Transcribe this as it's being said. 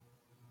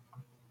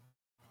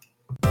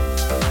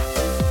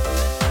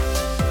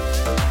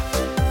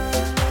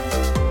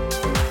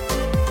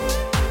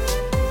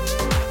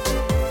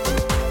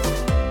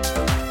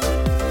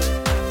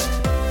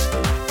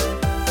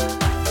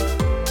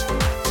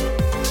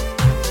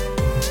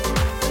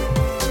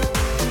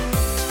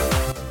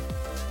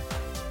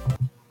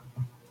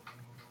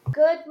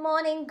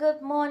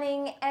good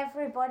morning,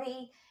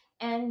 everybody.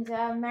 And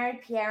Mary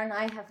Pierre and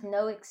I have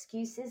no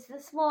excuses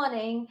this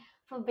morning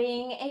for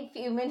being a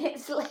few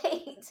minutes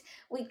late.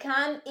 We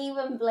can't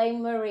even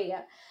blame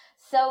Maria.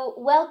 So,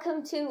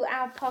 welcome to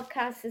our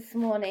podcast this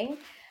morning.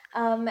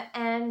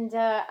 And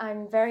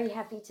I'm very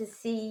happy to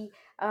see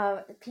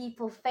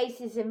people's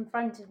faces in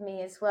front of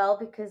me as well,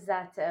 because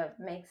that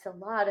makes a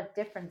lot of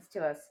difference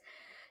to us.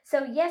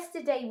 So,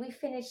 yesterday we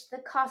finished the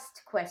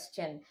cost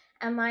question.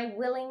 Am I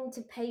willing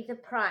to pay the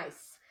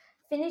price?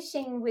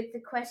 Finishing with the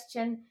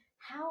question,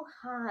 how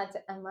hard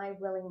am I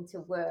willing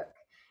to work?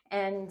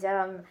 And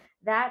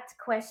that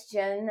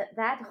question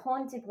that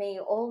haunted me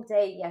all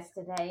day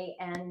yesterday,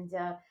 and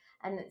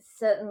it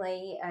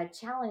certainly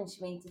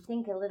challenged me to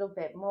think a little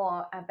bit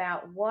more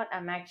about what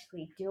I'm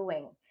actually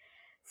doing.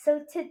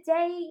 So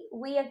today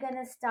we are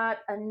going to start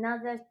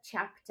another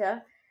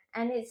chapter,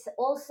 and it's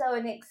also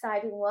an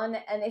exciting one,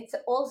 and it's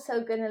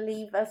also going to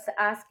leave us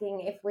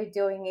asking if we're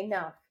doing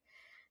enough.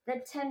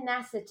 The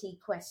tenacity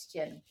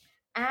question.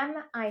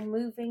 Am I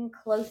moving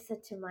closer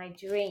to my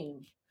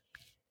dream?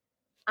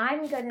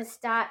 I'm going to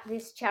start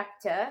this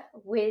chapter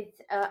with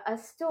a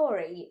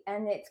story,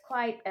 and it's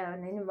quite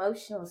an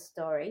emotional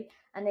story,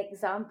 an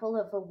example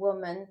of a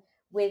woman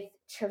with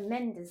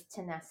tremendous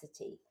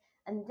tenacity.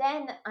 And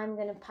then I'm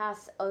going to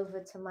pass over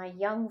to my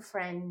young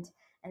friend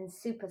and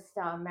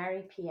superstar,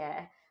 Mary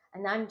Pierre.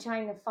 And I'm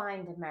trying to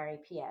find a Mary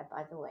Pierre,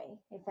 by the way,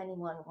 if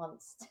anyone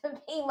wants to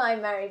be my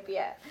Mary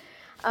Pierre,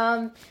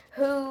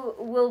 who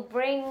will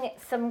bring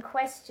some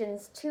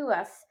questions to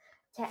us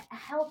to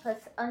help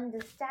us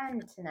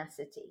understand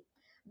tenacity.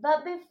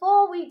 But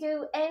before we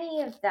do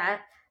any of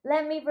that,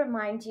 let me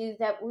remind you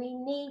that we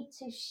need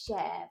to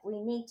share. We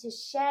need to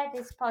share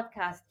this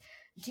podcast.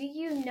 Do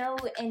you know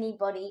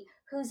anybody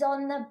who's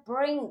on the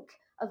brink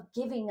of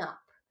giving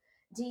up?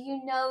 Do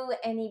you know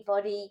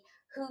anybody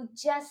who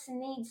just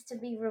needs to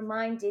be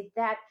reminded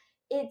that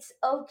it's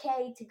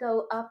okay to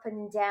go up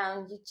and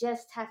down? You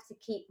just have to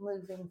keep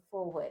moving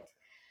forward.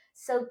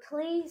 So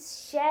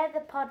please share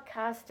the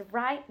podcast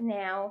right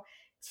now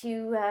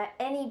to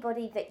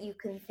anybody that you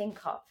can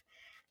think of.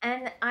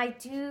 And I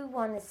do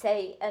want to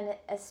say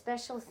a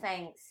special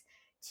thanks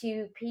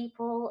to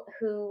people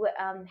who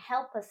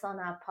help us on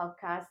our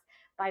podcast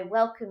by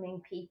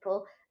welcoming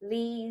people,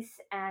 Lise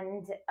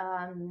and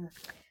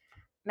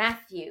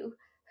Matthew,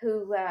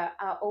 who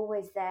are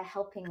always there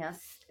helping us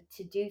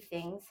to do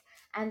things.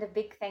 And a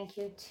big thank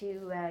you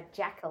to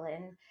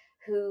Jacqueline,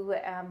 who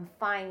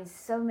finds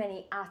so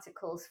many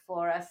articles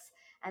for us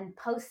and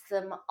posts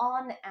them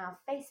on our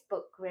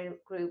Facebook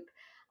group,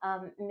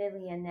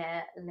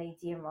 Millionaire Les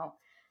Diamants.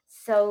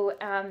 So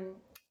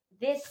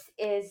this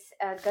is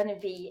going to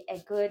be a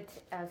good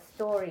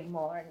story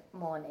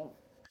morning.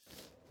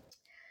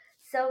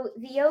 So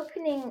the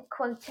opening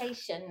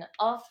quotation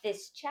of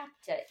this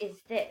chapter is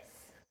this: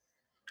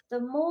 the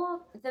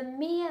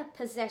mere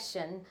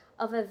possession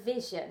of a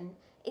vision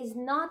is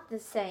not the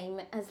same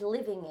as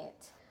living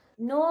it,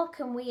 nor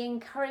can we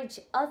encourage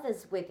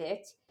others with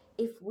it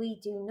if we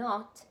do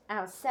not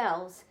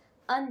ourselves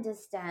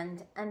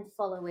understand and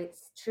follow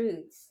its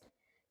truths.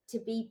 To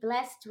be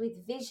blessed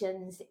with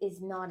visions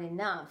is not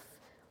enough.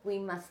 We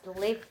must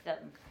live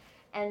them.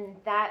 And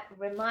that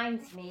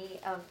reminds me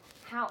of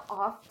how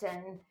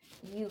often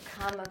you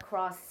come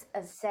across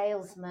a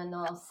salesman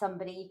or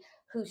somebody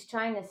who's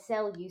trying to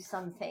sell you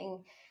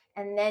something,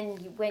 and then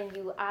when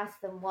you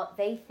ask them what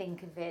they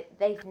think of it,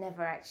 they've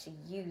never actually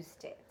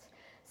used it.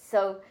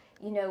 So,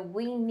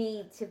 we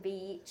need to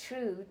be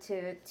true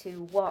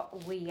to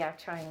what we are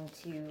trying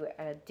to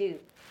do.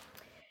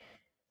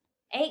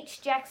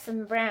 H.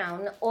 Jackson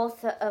Brown,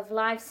 author of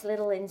Life's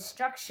Little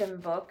Instruction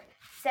Book,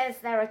 says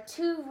there are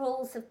 2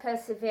 rules of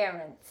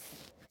perseverance.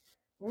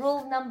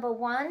 Rule number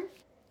 1,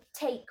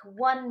 take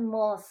one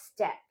more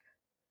step.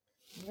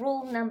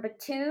 Rule number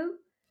 2,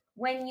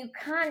 when you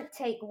can't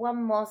take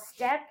one more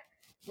step,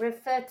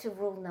 refer to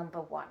rule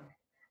number 1.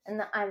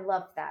 And I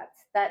love that.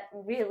 That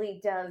really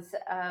does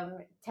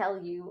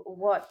tell you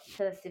what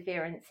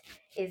perseverance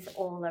is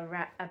all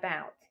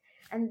about.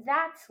 And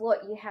that's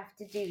what you have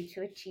to do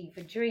to achieve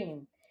a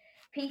dream.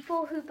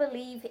 People who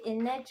believe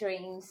in their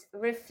dreams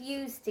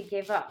refuse to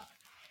give up.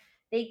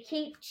 They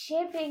keep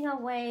chipping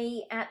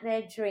away at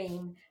their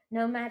dream,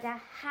 no matter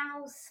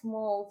how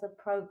small the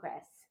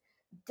progress.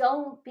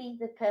 Don't be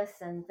the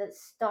person that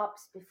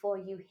stops before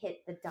you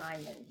hit the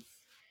diamonds.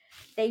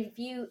 They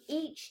view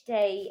each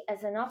day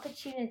as an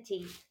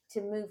opportunity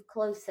to move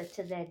closer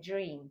to their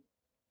dream.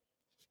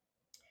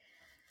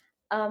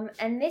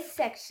 And this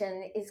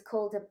section is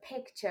called a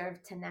picture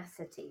of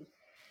tenacity.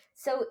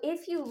 So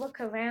if you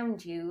look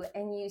around you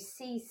and you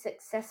see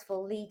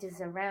successful leaders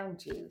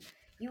around you,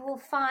 you will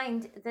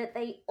find that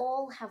they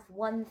all have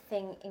one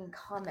thing in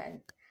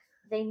common.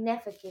 They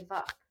never give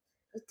up.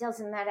 It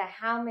doesn't matter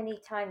how many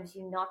times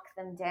you knock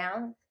them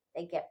down,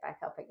 they get back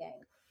up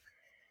again.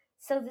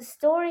 So the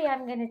story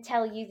I'm going to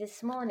tell you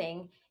this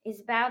morning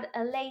is about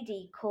a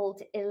lady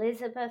called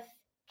Elizabeth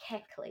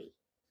Keckley.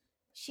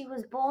 She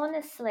was born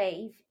a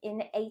slave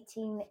in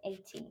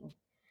 1818.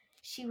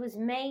 She was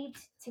made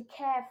to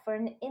care for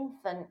an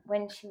infant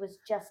when she was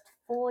just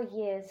 4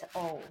 years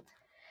old.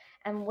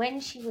 And when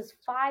she was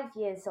 5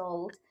 years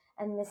old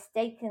and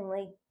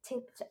mistakenly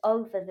tipped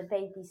over the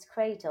baby's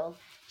cradle,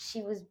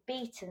 she was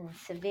beaten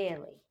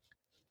severely.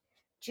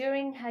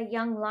 During her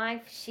young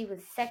life, she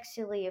was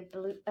sexually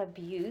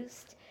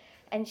abused,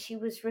 and she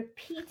was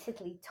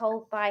repeatedly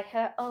told by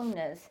her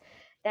owners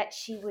that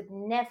she would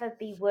never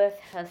be worth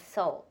her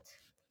salt.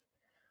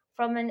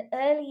 From an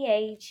early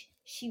age,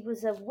 she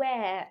was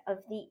aware of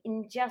the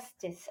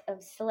injustice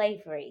of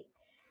slavery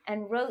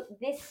and wrote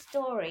this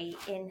story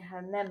in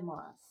her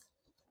memoirs.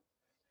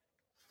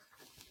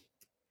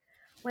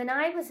 When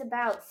I was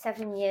about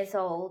 7 years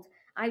old,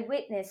 I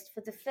witnessed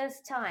for the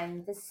first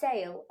time the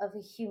sale of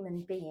a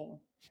human being.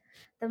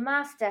 The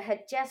master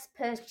had just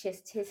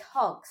purchased his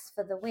hogs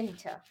for the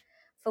winter,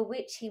 for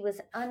which he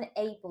was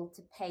unable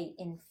to pay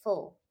in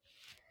full.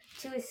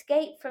 To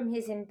escape from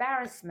his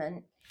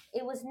embarrassment,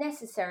 it was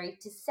necessary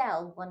to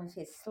sell one of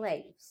his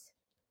slaves.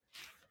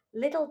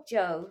 Little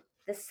Joe,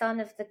 the son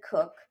of the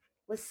cook,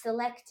 was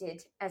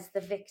selected as the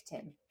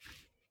victim.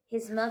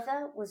 His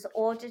mother was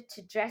ordered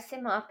to dress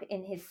him up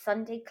in his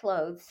Sunday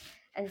clothes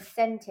and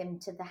send him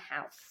to the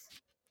house.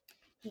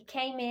 He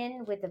came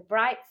in with a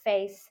bright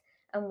face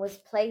and was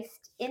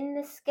placed in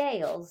the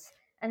scales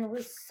and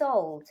was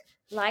sold,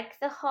 like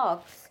the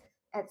hogs,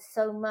 at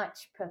so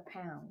much per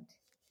pound.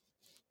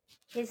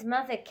 His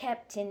mother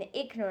kept in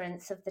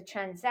ignorance of the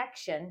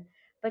transaction,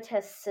 but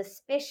her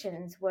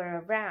suspicions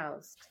were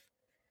aroused.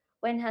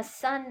 When her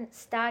son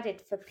started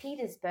for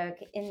Petersburg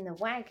in the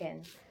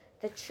wagon,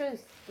 the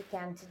truth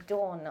began to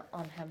dawn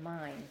on her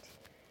mind,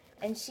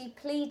 and she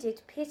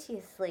pleaded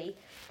piteously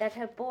that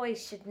her boy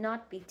should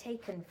not be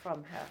taken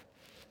from her.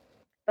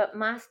 But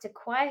Master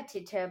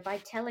quieted her by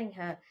telling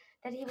her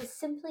that he was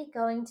simply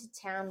going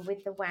to town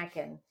with the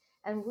wagon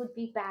and would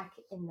be back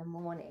in the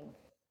morning.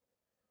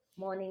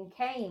 Morning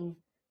came,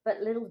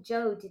 but little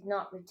Joe did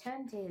not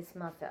return to his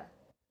mother.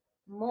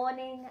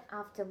 Morning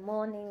after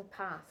morning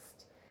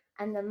passed,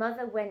 and the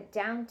mother went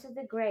down to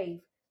the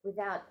grave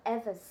without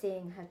ever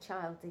seeing her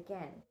child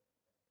again.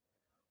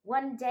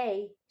 One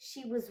day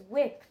she was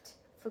whipped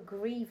for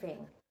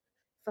grieving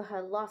for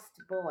her lost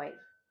boy.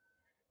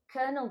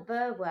 Colonel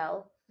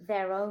Burwell,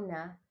 their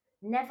owner,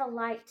 never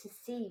liked to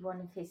see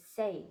one of his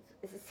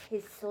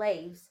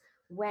slaves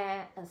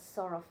wear a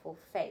sorrowful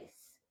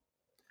face.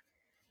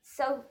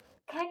 So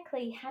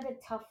Keckley had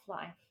a tough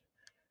life.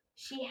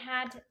 She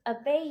had a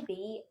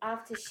baby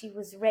after she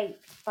was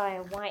raped by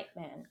a white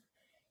man.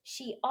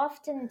 She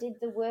often did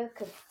the work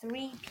of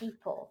 3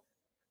 people,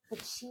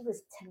 but she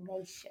was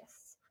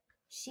tenacious.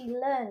 She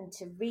learned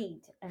to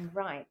read and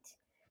write.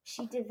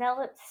 She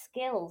developed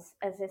skills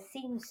as a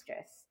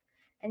seamstress,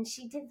 and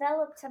she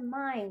developed a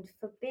mind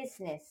for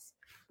business,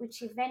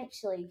 which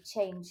eventually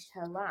changed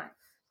her life.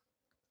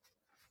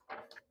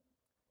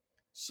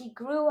 She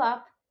grew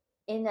up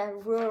in a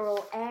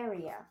rural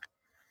area,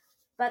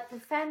 but the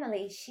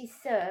family she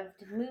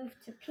served moved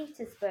to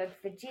Petersburg,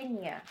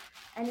 Virginia,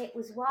 and it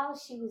was while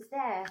she was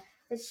there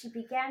that she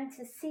began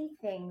to see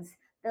things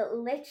that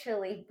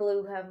literally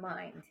blew her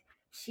mind.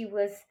 She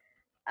was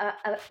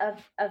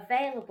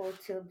available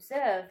to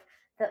observe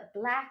that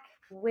Black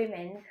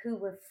women who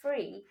were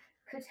free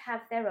could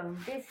have their own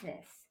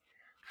business.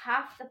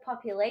 Half the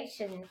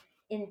population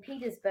in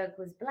Petersburg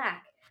was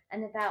Black,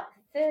 and about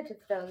a third of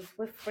those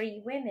were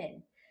free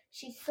women.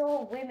 She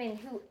saw women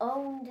who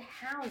owned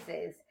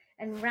houses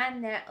and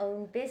ran their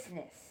own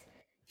business.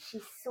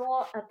 She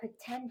saw a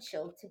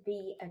potential to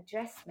be a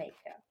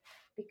dressmaker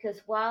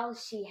because while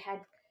she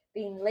had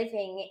been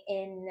living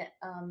in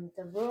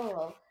the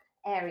rural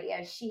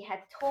area, she had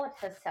taught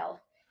herself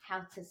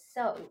how to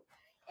sew,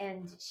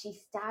 and she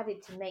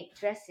started to make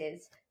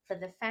dresses for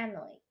the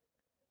family.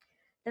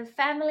 The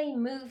family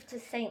moved to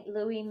St.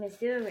 Louis,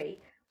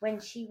 Missouri when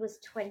she was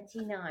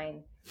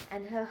 29,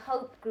 and her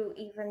hope grew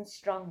even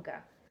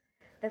stronger.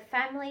 The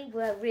family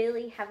were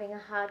really having a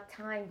hard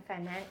time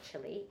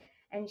financially,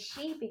 and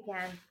she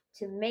began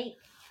to make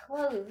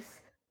clothes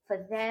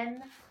for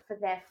them, for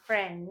their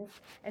friends,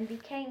 and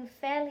became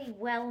fairly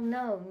well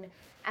known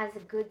as a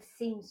good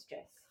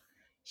seamstress.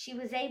 She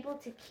was able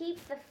to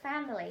keep the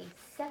family,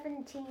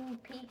 17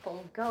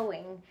 people,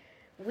 going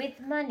with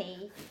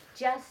money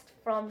just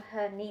from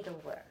her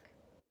needlework.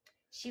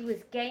 She was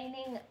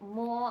gaining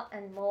more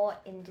and more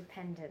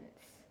independence.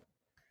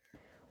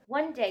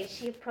 One day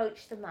she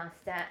approached the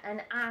master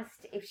and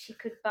asked if she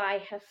could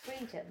buy her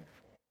freedom.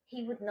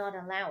 He would not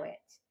allow it,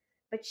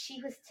 but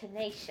she was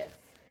tenacious,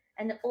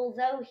 and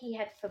although he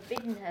had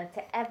forbidden her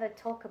to ever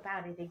talk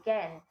about it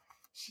again,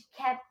 she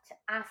kept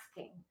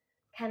asking,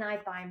 "Can I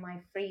buy my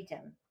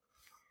freedom?"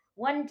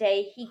 One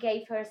day he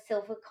gave her a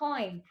silver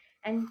coin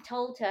and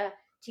told her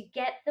to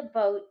get the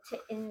boat to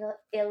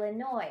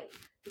Illinois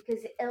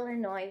because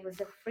Illinois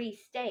was a free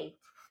state,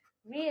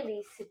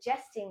 really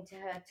suggesting to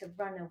her to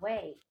run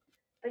away.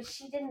 But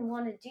she didn't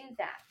want to do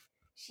that.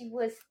 She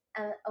was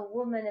a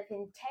woman of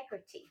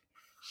integrity.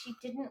 She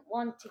didn't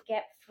want to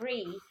get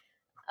free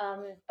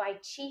by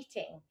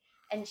cheating.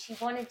 and she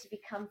wanted to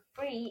become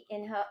free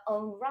in her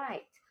own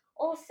right.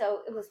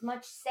 Also, it was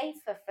much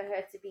safer for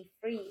her to be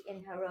free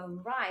in her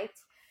own right,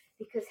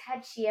 because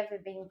had she ever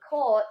been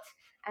caught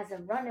as a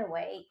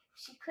runaway,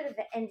 she could have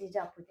ended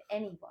up with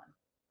anyone.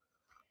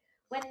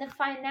 When the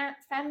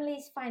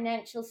family's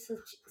financial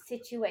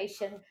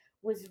situation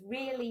was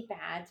really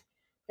bad,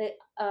 the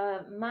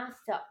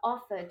master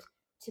offered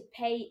to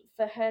pay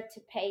for her to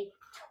pay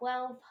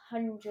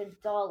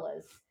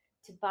 $1,200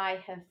 to buy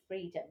her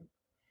freedom.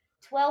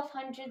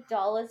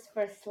 $1,200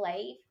 for a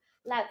slave,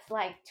 that's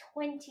like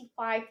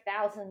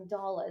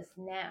 $25,000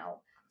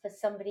 now for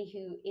somebody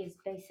who is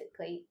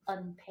basically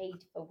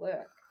unpaid for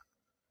work.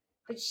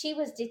 But she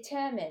was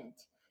determined.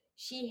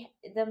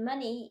 The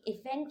money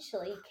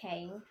eventually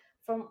came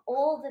from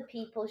all the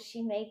people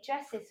she made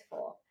dresses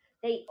for.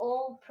 They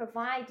all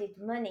provided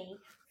money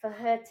for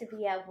her to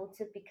be able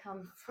to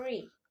become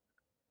free.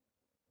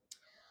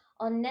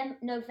 On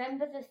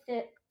November the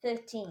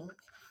 13th,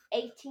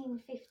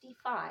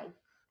 1855,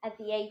 at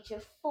the age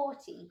of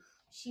 40,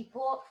 she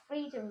bought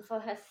freedom for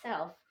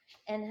herself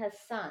and her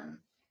son,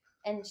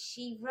 and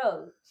she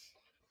wrote,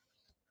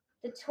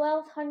 "The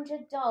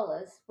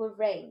 $1,200 were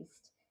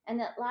raised,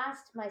 and at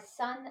last my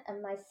son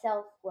and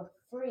myself were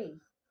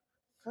free.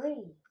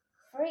 Free,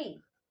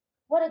 free.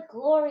 What a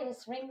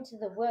glorious ring to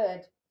the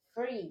word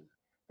free.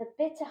 The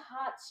bitter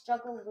heart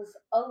struggle was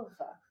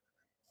over.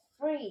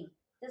 Free.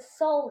 The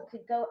soul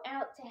could go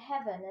out to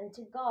heaven and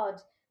to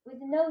God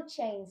with no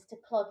chains to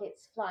clog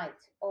its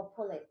flight or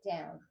pull it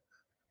down.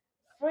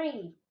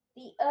 Free.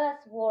 The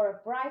earth wore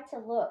a brighter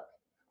look,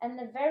 and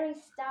the very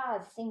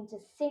stars seemed to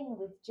sing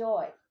with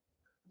joy.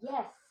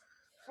 Yes,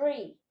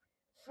 free.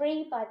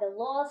 Free by the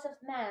laws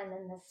of man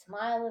and the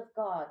smile of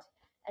God,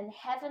 and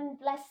heaven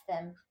bless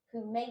them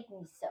who made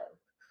me so."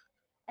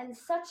 And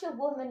such a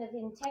woman of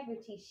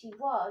integrity she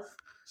was,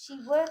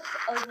 she worked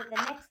over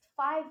the next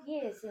 5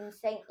 years in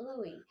St.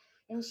 Louis,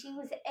 and she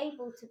was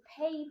able to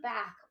pay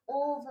back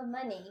all the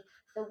money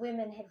the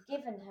women had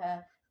given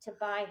her to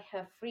buy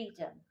her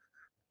freedom.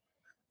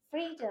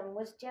 Freedom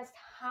was just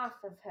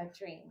half of her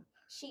dream.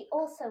 She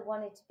also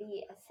wanted to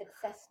be a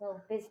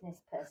successful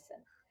business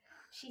person.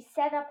 She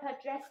set up her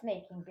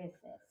dressmaking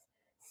business.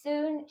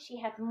 Soon she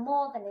had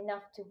more than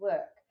enough to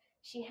work.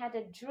 She had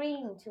a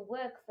dream to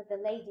work for the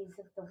ladies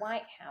of the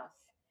White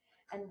House.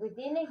 And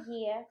within a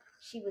year,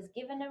 she was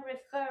given a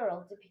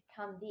referral to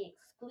become the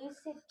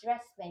exclusive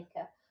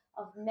dressmaker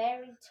of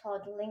Mary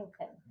Todd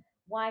Lincoln,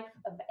 wife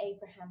of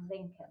Abraham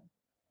Lincoln.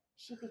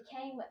 She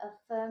became a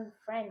firm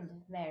friend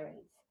of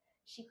Mary's.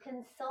 She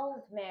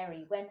consoled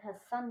Mary when her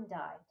son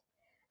died.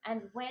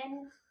 And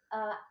when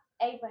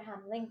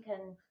Abraham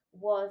Lincoln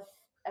was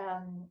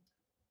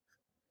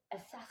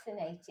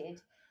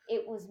assassinated,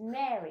 it was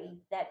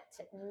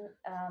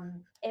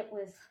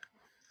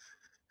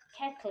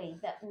Keckley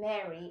that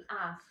Mary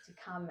asked to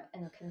come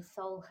and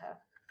console her.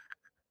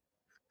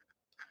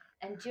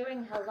 And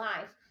during her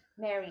life,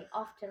 Mary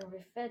often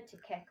referred to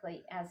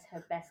Keckley as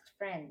her best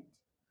friend.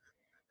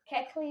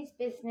 Keckley's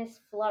business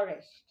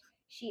flourished.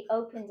 She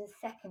opened a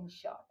second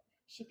shop.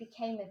 She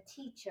became a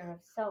teacher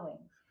of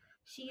sewing.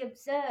 She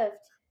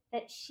observed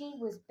that she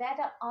was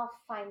better off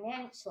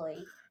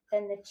financially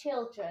than the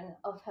children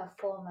of her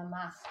former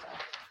master.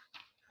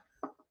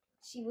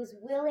 She was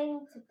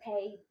willing to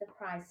pay the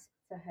price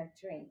for her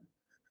dream.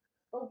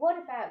 But what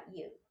about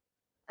you?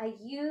 Are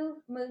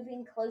you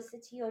moving closer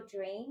to your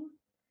dream?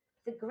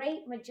 The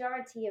great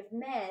majority of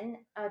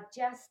men are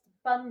just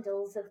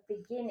bundles of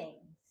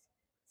beginnings,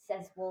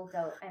 says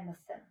Waldo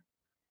Emerson.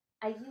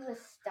 Are you a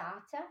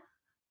starter,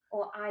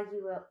 or are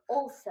you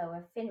also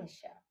a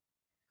finisher?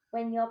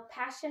 When your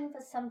passion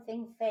for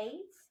something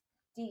fades,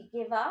 do you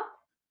give up,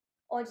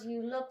 or do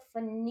you look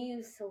for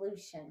new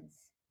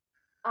solutions?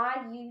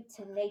 Are you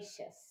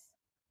tenacious?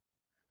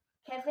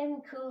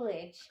 Kevin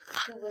Coolidge,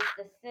 who was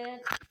the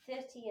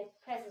 30th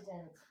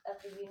President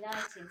of the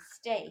United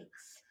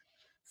States,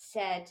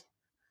 said,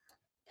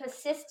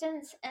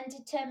 "Persistence and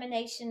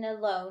determination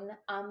alone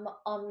are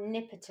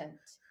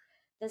omnipotent.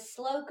 The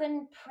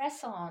slogan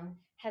 'Press On'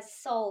 has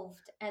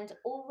solved and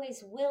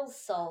always will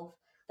solve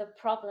the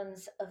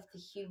problems of the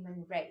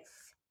human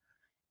race.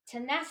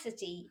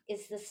 Tenacity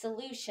is the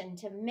solution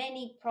to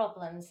many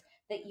problems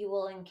that you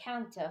will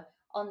encounter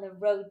on the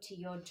road to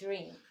your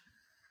dream."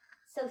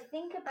 So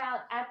think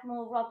about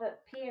Admiral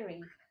Robert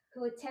Peary,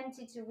 who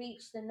attempted to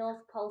reach the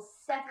North Pole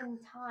 7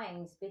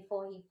 times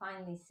before he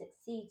finally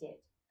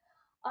succeeded.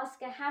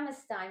 Oscar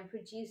Hammerstein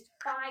produced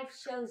 5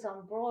 shows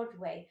on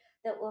Broadway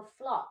that were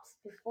flops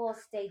before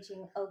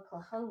staging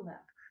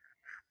Oklahoma.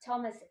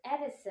 Thomas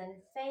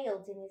Edison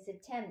failed in his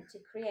attempt to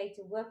create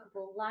a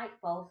workable light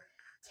bulb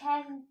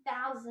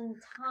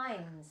 10,000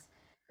 times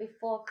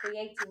before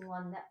creating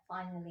one that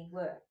finally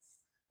works.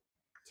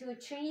 To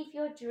achieve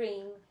your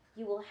dream,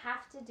 you will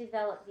have to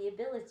develop the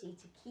ability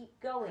to keep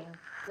going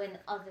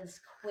when others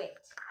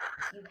quit.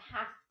 You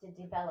have to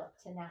develop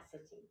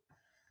tenacity.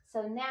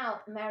 So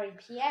now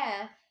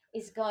Marie-Pierre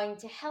is going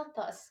to help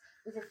us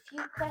with a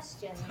few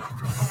questions about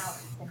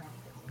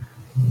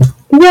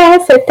tenacity.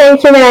 Yes,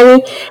 thank you,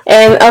 Melanie.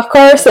 And of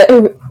course,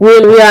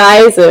 we'll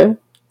realize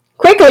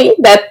quickly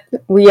that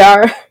we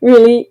are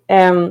really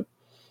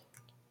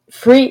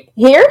free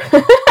here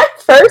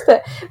first,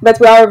 but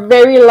we are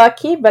very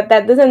lucky. But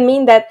that doesn't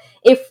mean that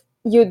if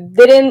you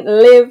didn't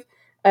live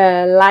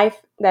a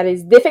life that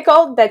is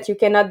difficult, that you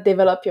cannot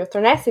develop your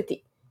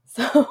tenacity.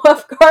 So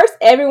of course,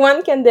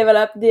 everyone can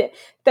develop the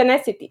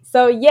tenacity.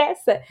 So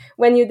yes,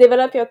 when you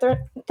develop your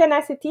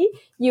tenacity,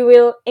 you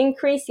will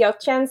increase your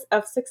chance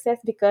of success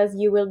because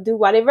you will do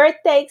whatever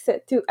it takes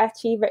to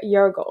achieve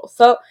your goal.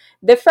 So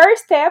the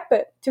first step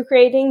to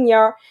creating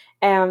your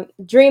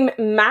dream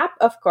map,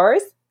 of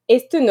course,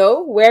 is to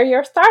know where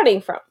you're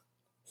starting from.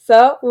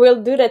 So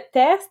we'll do the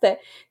test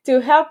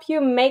to help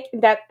you make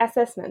that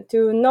assessment,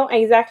 to know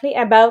exactly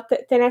about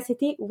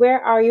tenacity,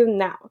 where are you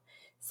now.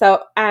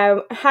 So I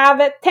have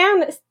a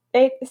 10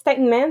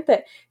 statement,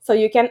 so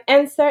you can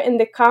answer in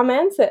the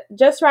comments,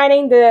 just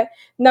writing the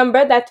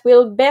number that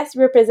will best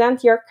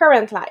represent your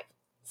current life.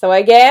 So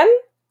again,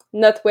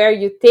 not where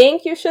you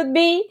think you should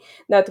be,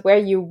 not where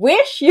you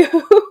wish you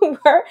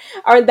were,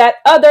 or that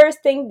others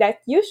think that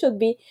you should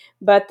be,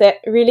 but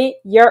really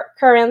your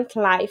current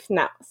life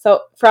now.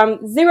 So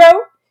from 0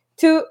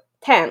 to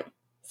 10.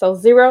 So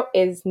 0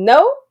 is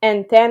no,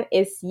 and 10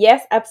 is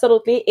yes,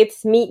 absolutely,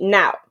 it's me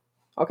now.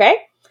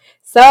 Okay?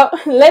 So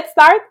let's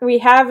start. We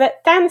have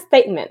 10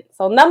 statements.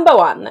 So number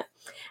 1,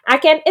 I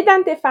can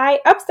identify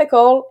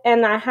obstacle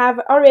and I have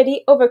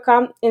already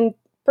overcome in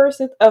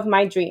pursuit of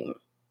my dream.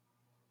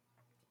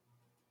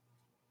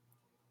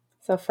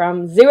 So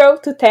from 0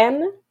 to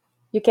 10,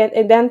 you can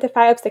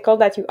identify obstacles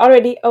that you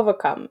already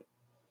overcome.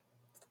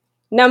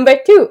 Number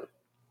 2,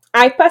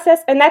 I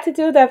possess an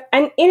attitude of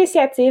an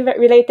initiative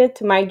related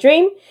to my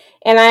dream,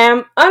 and I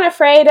am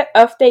unafraid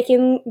of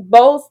taking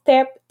bold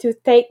steps to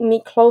take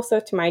me closer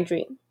to my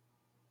dream.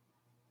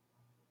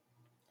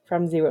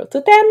 From 0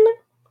 to 10.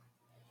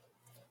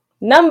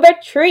 Number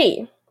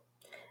 3,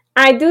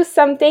 I do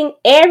something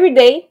every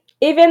day,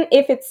 even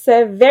if it's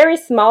very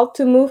small,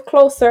 to move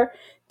closer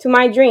to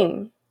my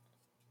dream.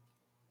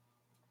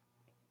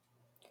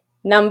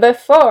 Number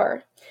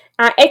 4,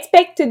 I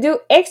expect to do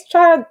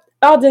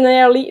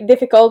extraordinarily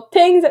difficult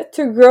things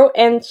to grow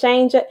and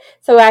change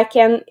so I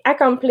can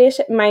accomplish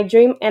my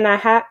dream, and I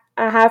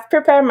have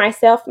prepared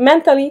myself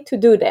mentally to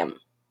do them.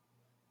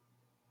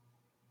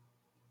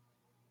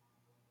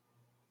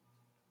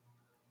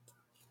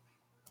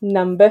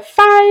 Number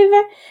 5,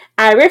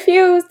 I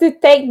refuse to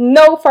take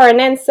no for an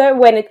answer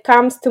when it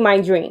comes to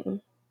my dream.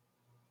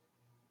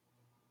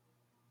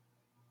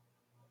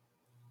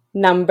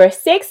 Number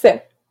 6,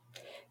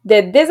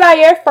 the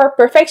desire for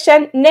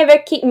perfection never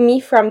keeps me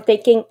from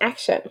taking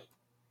action.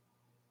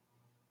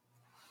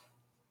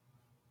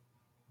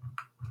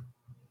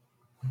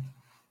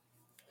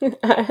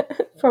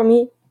 For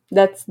me,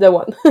 that's the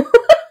one.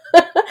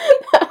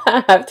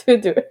 I have to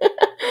do.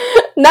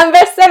 Number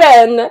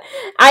 7,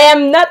 I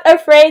am not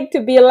afraid to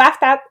be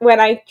laughed at when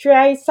I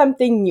try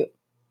something new.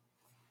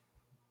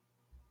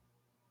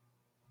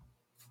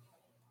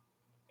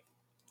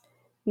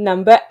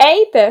 Number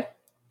 8,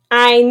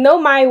 I know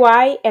my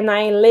why and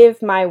I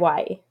live my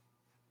why.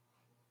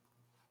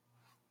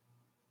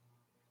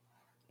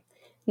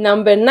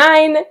 Number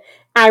 9,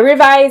 I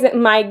revise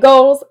my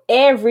goals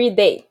every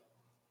day.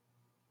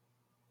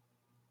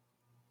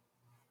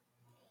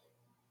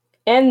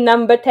 And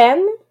number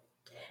 10,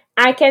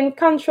 I can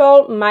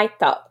control my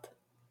thought.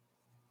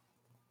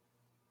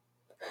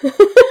 I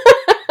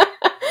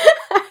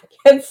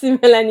can see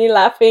Melanie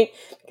laughing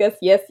because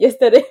yes,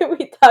 yesterday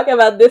we talked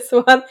about this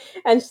one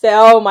and she said,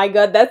 "Oh my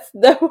god, that's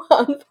the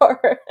one for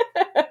her."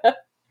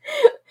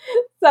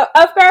 So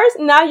of course,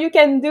 now you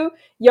can do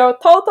your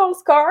total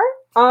score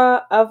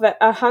of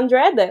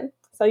 100.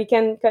 So you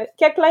can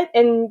calculate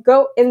and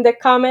go in the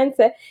comments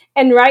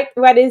and write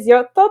what is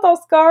your total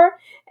score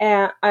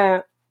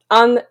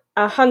on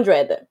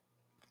 100.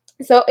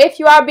 So if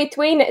you are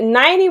between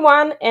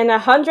 91 and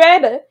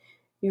 100,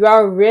 you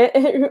are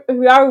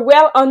you are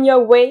well on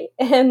your way,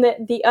 and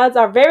the odds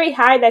are very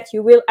high that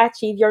you will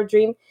achieve your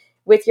dream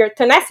with your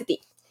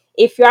tenacity.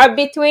 If you are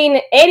between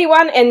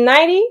 81 and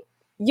 90,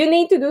 you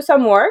need to do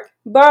some work,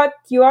 but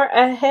you are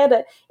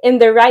ahead in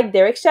the right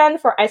direction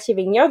for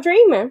achieving your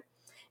dream.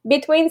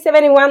 Between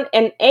 71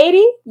 and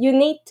 80, you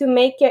need to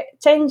make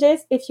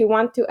changes if you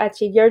want to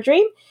achieve your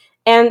dream.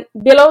 And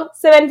below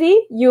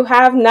 70, you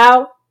have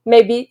now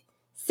maybe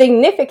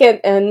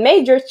significant and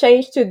major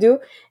change to do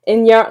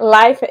in your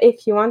life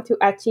if you want to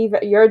achieve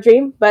your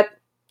dream. But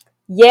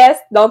yes,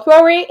 don't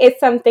worry, it's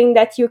something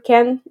that you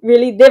can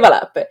really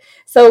develop.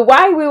 So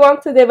why we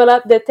want to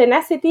develop the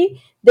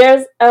tenacity?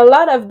 There's a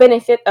lot of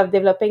benefit of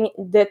developing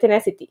the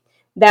tenacity,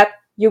 that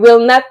you will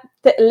not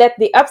let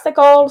the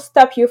obstacles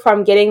stop you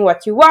from getting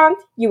what you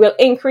want. You will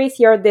increase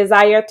your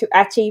desire to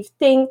achieve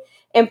things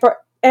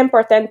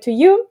important to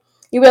you.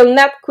 You will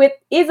not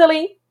quit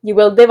easily. You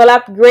will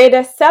develop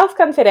greater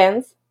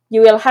self-confidence.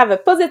 You will have a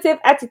positive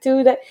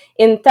attitude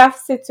in tough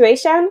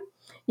situations.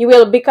 You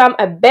will become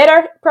a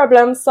better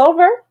problem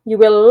solver. You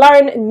will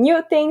learn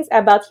new things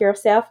about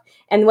yourself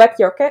and what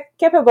you're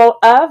capable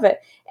of,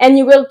 and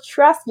you will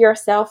trust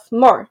yourself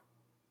more.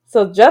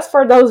 So just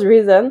for those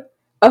reasons,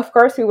 of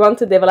course, we want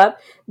to develop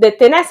the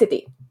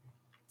tenacity.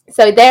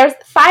 So there's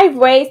 5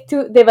 ways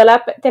to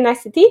develop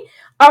tenacity.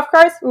 Of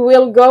course, we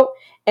will go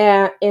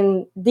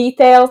in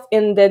details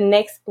in the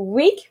next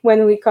week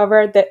when we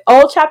cover the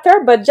whole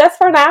chapter. But just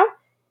for now,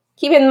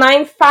 keep in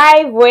mind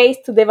 5 ways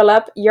to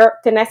develop your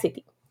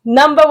tenacity.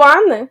 Number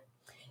 1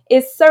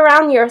 is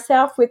surround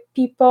yourself with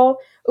people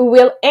who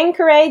will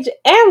encourage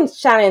and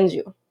challenge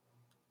you.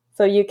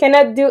 So you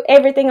cannot do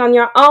everything on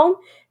your own.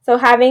 So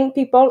having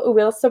people who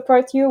will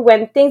support you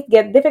when things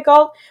get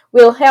difficult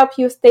will help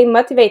you stay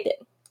motivated.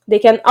 They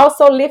can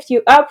also lift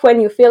you up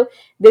when you feel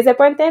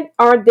disappointed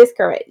or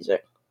discouraged.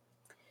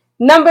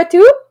 Number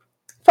 2,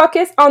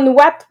 focus on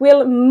what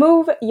will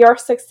move your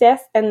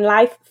success and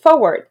life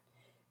forward.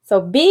 So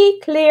be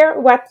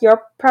clear what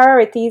your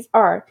priorities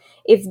are.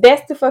 It's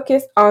best to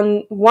focus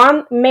on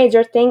one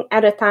major thing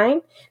at a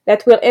time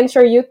that will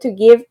ensure you to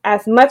give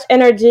as much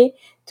energy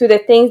to the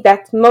things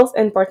that's most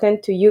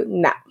important to you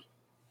now.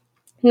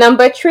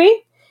 Number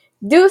 3,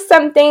 do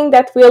something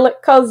that will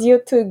cause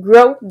you to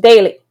grow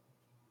daily.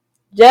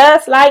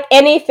 Just like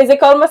any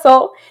physical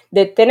muscle,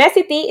 the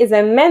tenacity is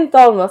a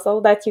mental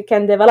muscle that you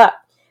can develop.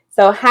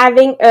 So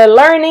having a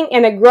learning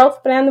and a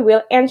growth plan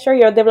will ensure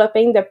you're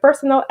developing the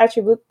personal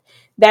attribute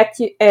that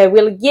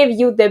will give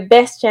you the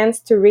best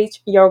chance to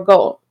reach your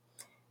goal.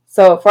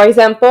 So, for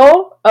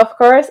example, of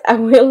course, I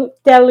will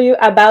tell you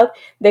about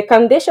the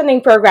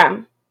conditioning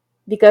program.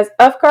 Because,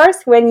 of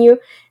course, when you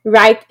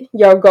write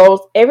your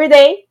goals every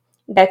day,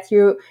 that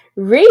you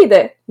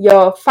read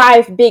your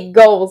 5 big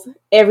goals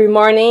every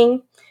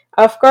morning,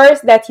 of course,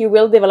 that you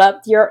will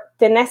develop your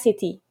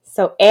tenacity.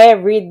 So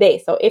every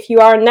day. So if you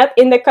are not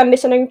in the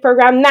conditioning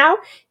program now,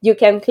 you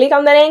can click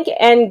on the link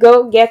and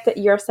go get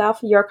yourself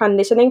your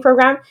conditioning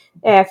program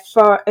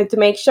to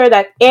make sure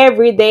that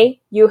every day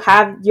you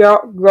have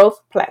your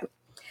growth plan.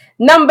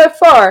 Number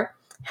 4,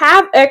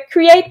 have a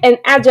create and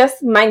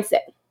adjust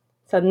mindset.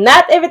 So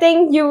not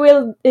everything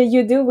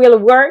you do will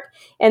work,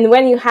 and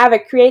when you have a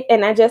create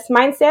and adjust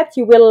mindset,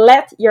 you will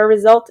let your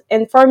result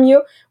inform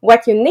you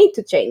what you need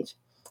to change.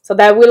 So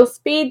that will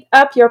speed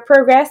up your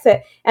progress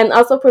and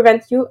also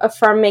prevent you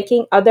from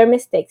making other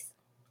mistakes.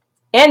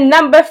 And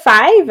number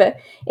 5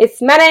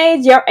 is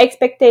manage your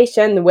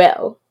expectation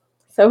well.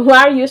 So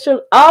while you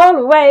should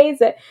always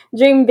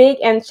dream big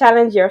and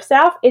challenge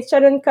yourself, it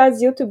shouldn't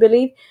cause you to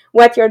believe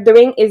what you're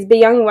doing is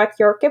beyond what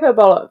you're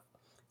capable of.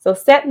 So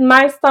set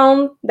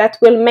milestones that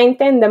will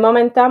maintain the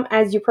momentum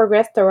as you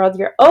progress toward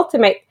your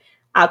ultimate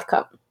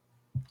outcome.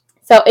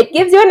 So it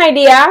gives you an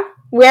idea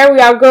where we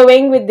are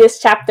going with this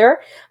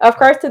chapter. Of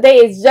course, today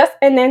is just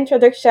an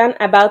introduction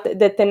about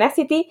the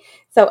tenacity.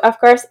 So, of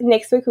course,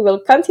 next week we will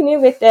continue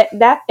with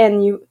that,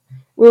 and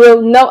we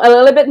will know a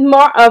little bit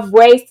more of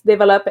ways to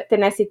develop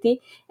tenacity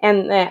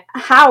and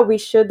how we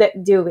should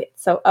do it.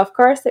 So, of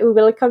course, we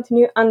will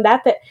continue on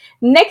that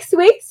next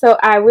week. So,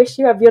 I wish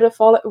you a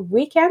beautiful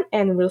weekend,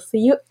 and we'll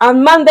see you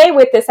on Monday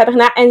with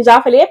Sabrina and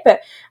Jean-Philippe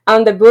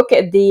on the book,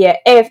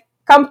 The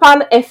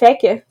Compound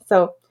Effect.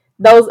 So,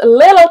 those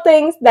little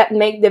things that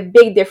make the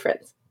big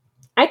difference.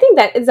 I think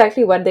that's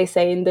exactly what they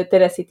say in the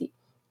Tenacity.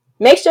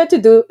 Make sure to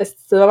do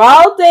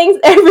small things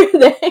every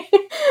day.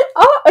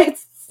 Oh,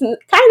 it's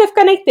kind of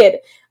connected.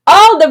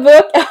 All the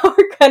books are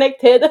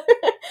connected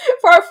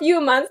for a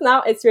few months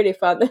now. It's really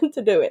fun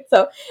to do it.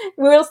 So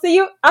we will see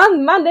you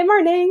on Monday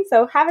morning.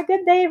 So have a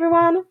good day,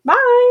 everyone.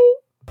 Bye.